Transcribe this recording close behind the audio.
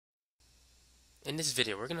In this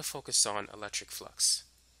video, we're going to focus on electric flux.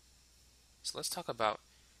 So let's talk about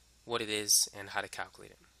what it is and how to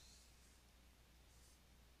calculate it.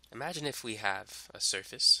 Imagine if we have a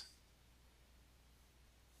surface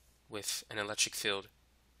with an electric field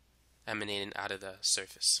emanating out of the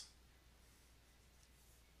surface.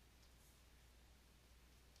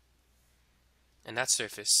 And that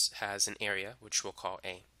surface has an area which we'll call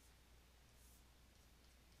A.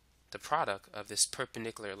 The product of this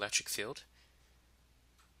perpendicular electric field,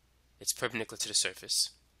 it's perpendicular to the surface.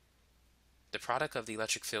 The product of the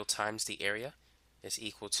electric field times the area is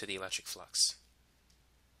equal to the electric flux.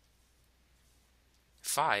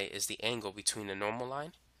 Phi is the angle between the normal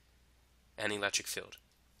line and the electric field.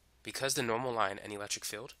 Because the normal line and electric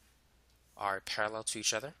field are parallel to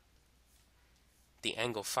each other, the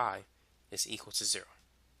angle phi is equal to 0,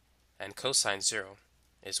 and cosine 0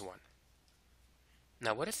 is 1.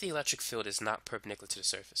 Now, what if the electric field is not perpendicular to the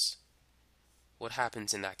surface? What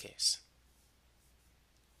happens in that case?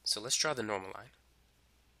 So let's draw the normal line.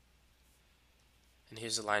 And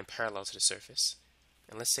here's the line parallel to the surface.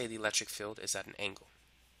 And let's say the electric field is at an angle.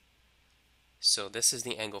 So this is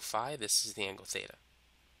the angle phi, this is the angle theta.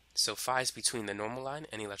 So phi is between the normal line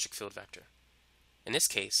and electric field vector. In this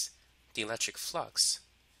case, the electric flux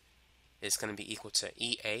is going to be equal to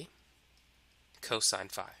EA cosine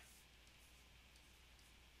phi.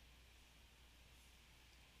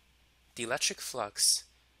 The electric flux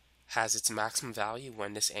has its maximum value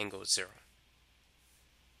when this angle is 0.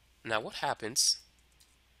 Now what happens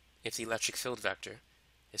if the electric field vector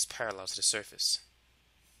is parallel to the surface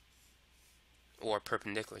or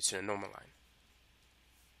perpendicular to the normal line?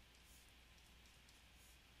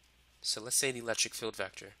 So let's say the electric field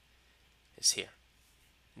vector is here.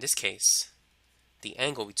 In this case, the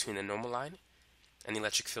angle between the normal line and the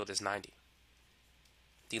electric field is 90.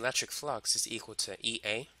 The electric flux is equal to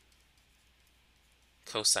EA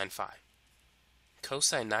cosine phi.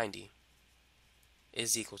 Cosine 90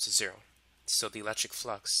 is equal to 0. So the electric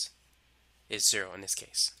flux is 0 in this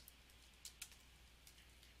case.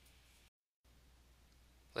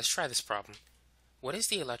 Let's try this problem. What is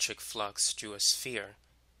the electric flux through a sphere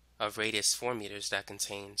of radius 4 meters that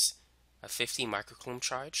contains a 50 microcoulomb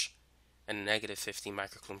charge and a negative 50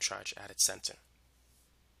 microcoulomb charge at its center?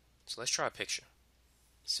 So let's draw a picture.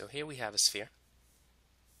 So here we have a sphere,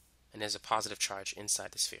 and there's a positive charge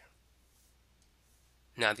inside the sphere.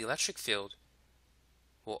 Now the electric field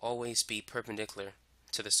will always be perpendicular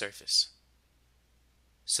to the surface.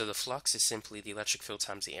 So the flux is simply the electric field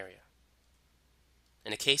times the area.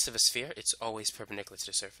 In the case of a sphere, it's always perpendicular to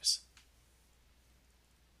the surface.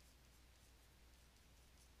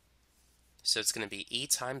 So it's going to be E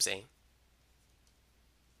times A,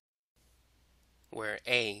 where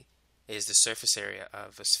A is the surface area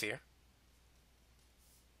of a sphere.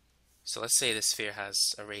 So let's say the sphere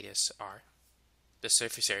has a radius r. The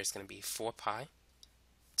surface area is going to be 4 pi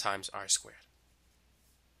times r squared.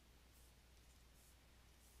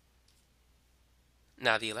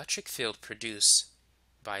 Now the electric field produced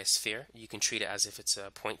by a sphere, you can treat it as if it's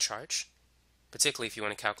a point charge, particularly if you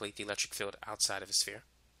want to calculate the electric field outside of a sphere.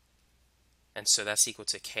 And so that's equal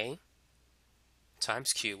to K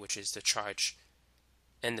times Q, which is the charge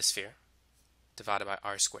in the sphere, divided by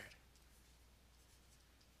r squared.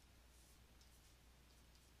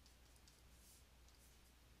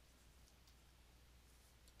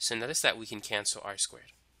 So notice that we can cancel r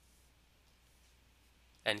squared.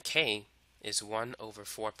 And K is 1 over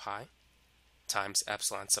 4 pi times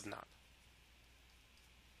epsilon sub naught.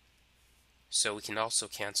 So we can also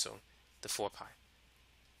cancel the 4 pi.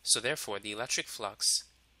 So therefore, the electric flux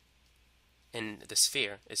in the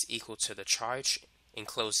sphere is equal to the charge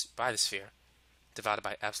enclosed by the sphere divided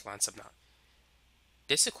by epsilon sub naught.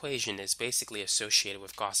 This equation is basically associated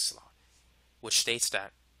with Gauss' law, which states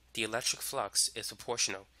that the electric flux is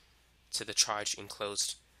proportional to the charge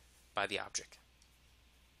enclosed by the object.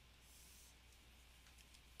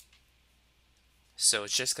 So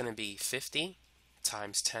it's just going to be 50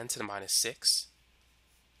 times 10 to the minus 6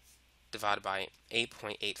 divided by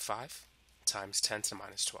 8.85 times 10 to the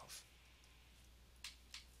minus 12.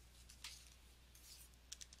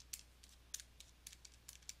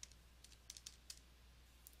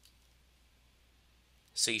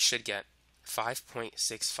 So you should get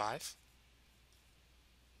 5.65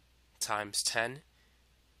 times 10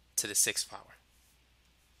 to the 6th power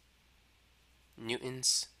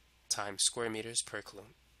newtons times square meters per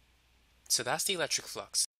coulomb. So that's the electric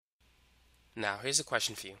flux. Now here's a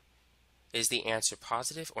question for you. Is the answer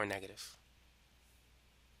positive or negative?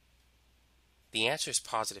 The answer is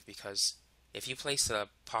positive because if you place a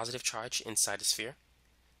positive charge inside the sphere,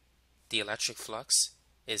 the electric flux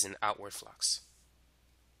is an outward flux.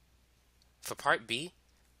 For part B,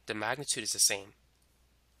 the magnitude is the same,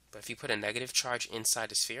 but if you put a negative charge inside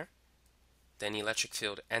the sphere, then the electric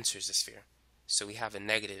field enters the sphere. So we have a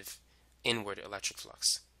negative inward electric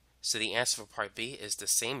flux. So the answer for part B is the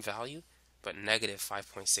same value, but negative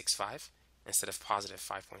 5.65 instead of positive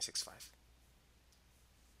 5.65.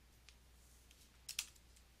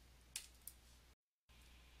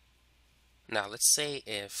 Now let's say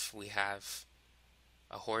if we have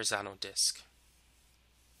a horizontal disk.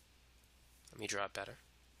 Let me draw it better.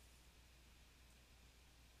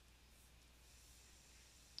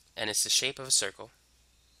 And it's the shape of a circle.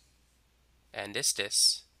 And this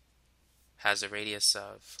disk has a radius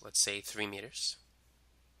of, let's say, 3 meters.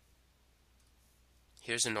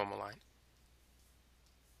 Here's a normal line.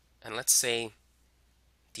 And let's say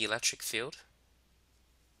the electric field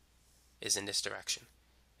is in this direction.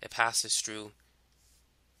 It passes through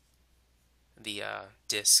the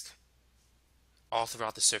disk all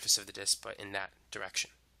throughout the surface of the disk, but in that direction.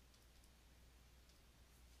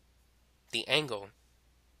 The angle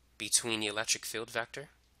between the electric field vector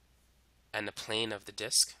and the plane of the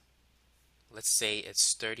disk, let's say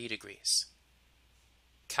it's 30 degrees.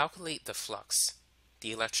 Calculate the flux,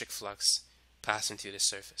 the electric flux passing through the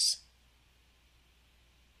surface.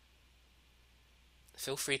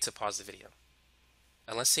 Feel free to pause the video.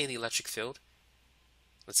 And let's say the electric field,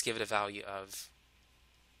 let's give it a value of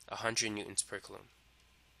 100 newtons per Coulomb.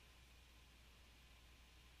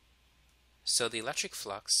 So the electric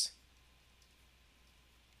flux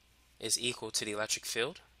is equal to the electric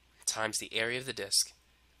field times the area of the disk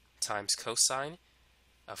times cosine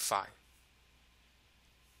of phi.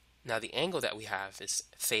 Now the angle that we have is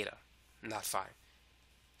theta, not phi.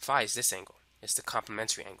 Phi is this angle. It's the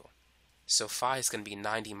complementary angle. So phi is going to be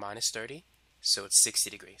 90 minus 30, so it's 60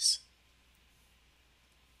 degrees.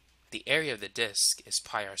 The area of the disk is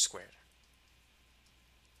pi r squared.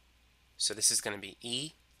 So this is going to be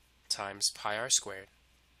E times pi r squared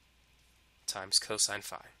times cosine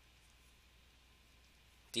phi.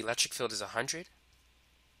 The electric field is 100.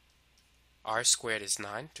 R squared is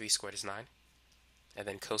 9. 3 squared is 9. And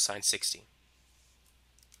then cosine 60.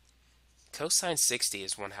 Cosine 60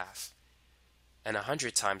 is 1/2. And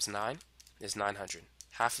 100 times 9 is 900.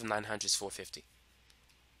 Half of 900 is 450.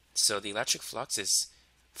 So the electric flux is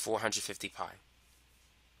 450 pi.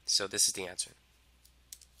 So this is the answer.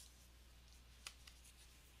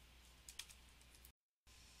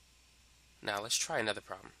 Now let's try another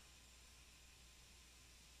problem.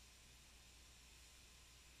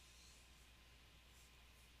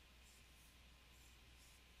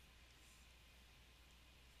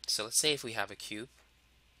 So let's say if we have a cube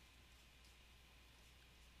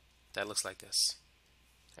that looks like this,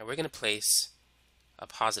 and we're going to place a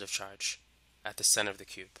positive charge at the center of the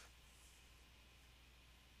cube.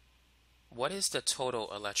 What is the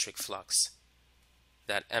total electric flux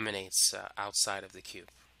that emanates outside of the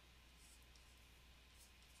cube?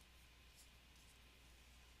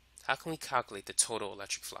 How can we calculate the total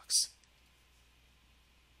electric flux?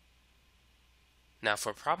 Now for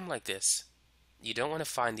a problem like this, you don't want to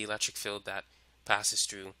find the electric field that passes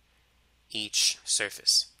through each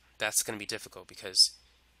surface. That's going to be difficult because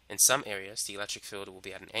in some areas the electric field will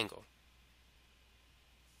be at an angle.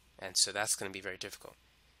 And so that's going to be very difficult.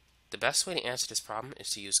 The best way to answer this problem is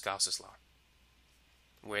to use Gauss's law,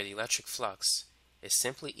 where the electric flux is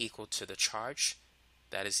simply equal to the charge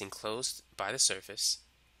that is enclosed by the surface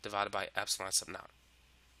divided by epsilon sub naught.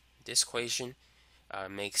 This equation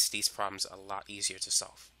makes these problems a lot easier to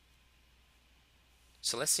solve.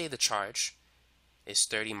 So let's say the charge is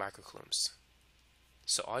 30 microcoulombs.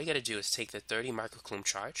 So all you got to do is take the 30 microcoulomb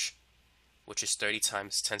charge, which is 30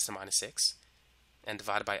 times 10 to the minus 6, and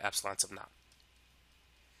divide it by epsilon sub naught.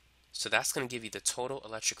 So that's going to give you the total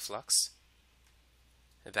electric flux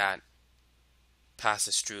that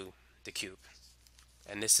passes through the cube.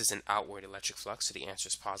 And this is an outward electric flux, so the answer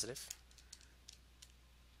is positive.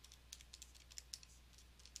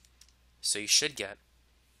 So you should get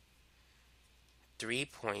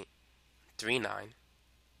 3.39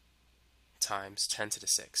 times 10 to the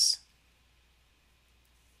 6.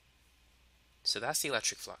 So that's the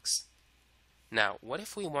electric flux. Now, what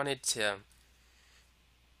if we wanted to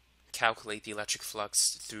calculate the electric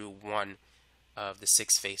flux through one of the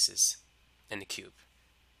 6 faces in the cube?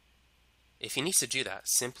 If you need to do that,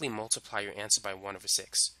 simply multiply your answer by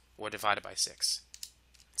 1/6 or divide it by 6.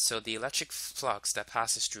 So the electric flux that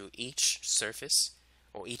passes through each surface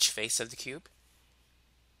or each face of the cube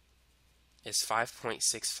is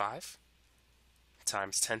 5.65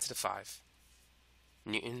 times 10 to the 5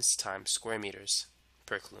 newtons times square meters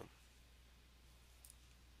per Coulomb.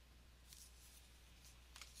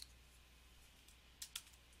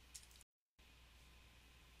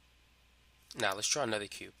 Now let's draw another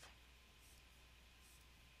cube.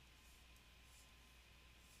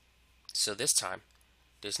 So this time,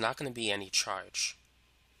 there's not going to be any charge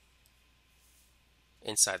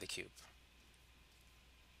inside the cube.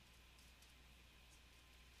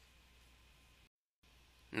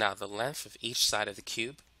 Now the length of each side of the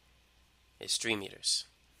cube is 3 meters.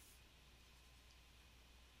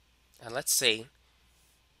 And let's say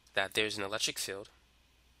that there's an electric field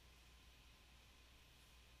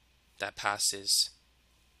that passes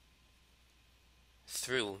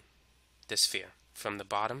through the sphere from the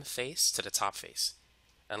bottom face to the top face.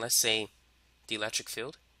 And let's say the electric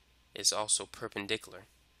field is also perpendicular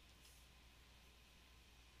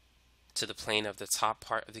to the plane of the top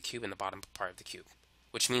part of the cube and the bottom part of the cube,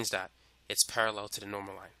 which means that it's parallel to the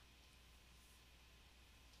normal line.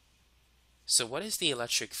 So what is the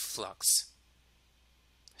electric flux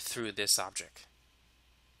through this object?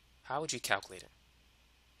 How would you calculate it?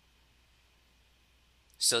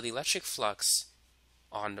 So the electric flux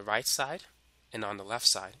on the right side and on the left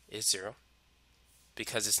side is 0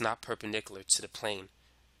 because it's not perpendicular to the plane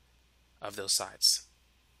of those sides.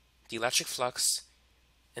 The electric flux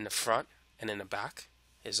in the front and in the back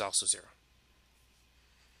is also 0.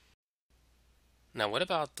 Now what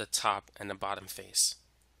about the top and the bottom face?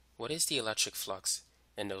 What is the electric flux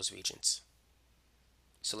in those regions?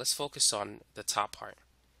 So let's focus on the top part.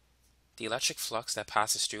 The electric flux that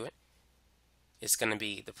passes through it is going to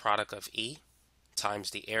be the product of E times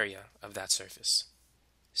the area of that surface.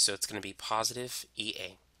 So it's going to be positive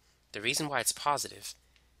EA. The reason why it's positive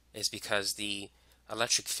is because the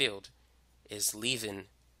electric field is leaving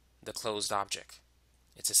the closed object.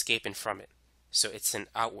 It's escaping from it. So it's an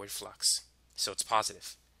outward flux. So it's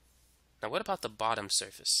positive. Now what about the bottom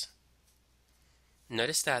surface?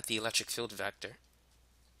 Notice that the electric field vector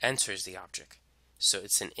enters the object. So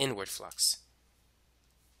it's an inward flux.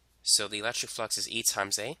 So the electric flux is E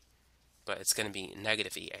times A, but it's going to be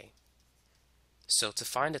negative EA. So to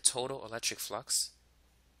find the total electric flux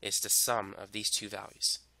is the sum of these two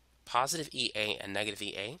values. Positive EA and negative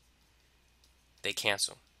EA, they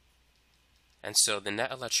cancel. And so the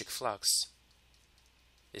net electric flux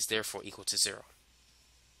is therefore equal to 0,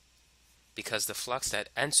 because the flux that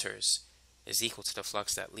enters is equal to the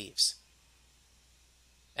flux that leaves.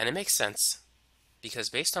 And it makes sense because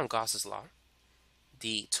based on Gauss's law,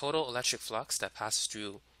 the total electric flux that passes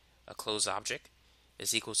through a closed object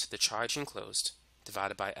is equal to the charge enclosed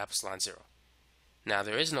divided by epsilon 0. Now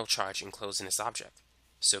there is no charge enclosed in this object,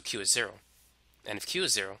 so Q is 0. And if Q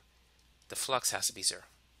is 0, the flux has to be 0.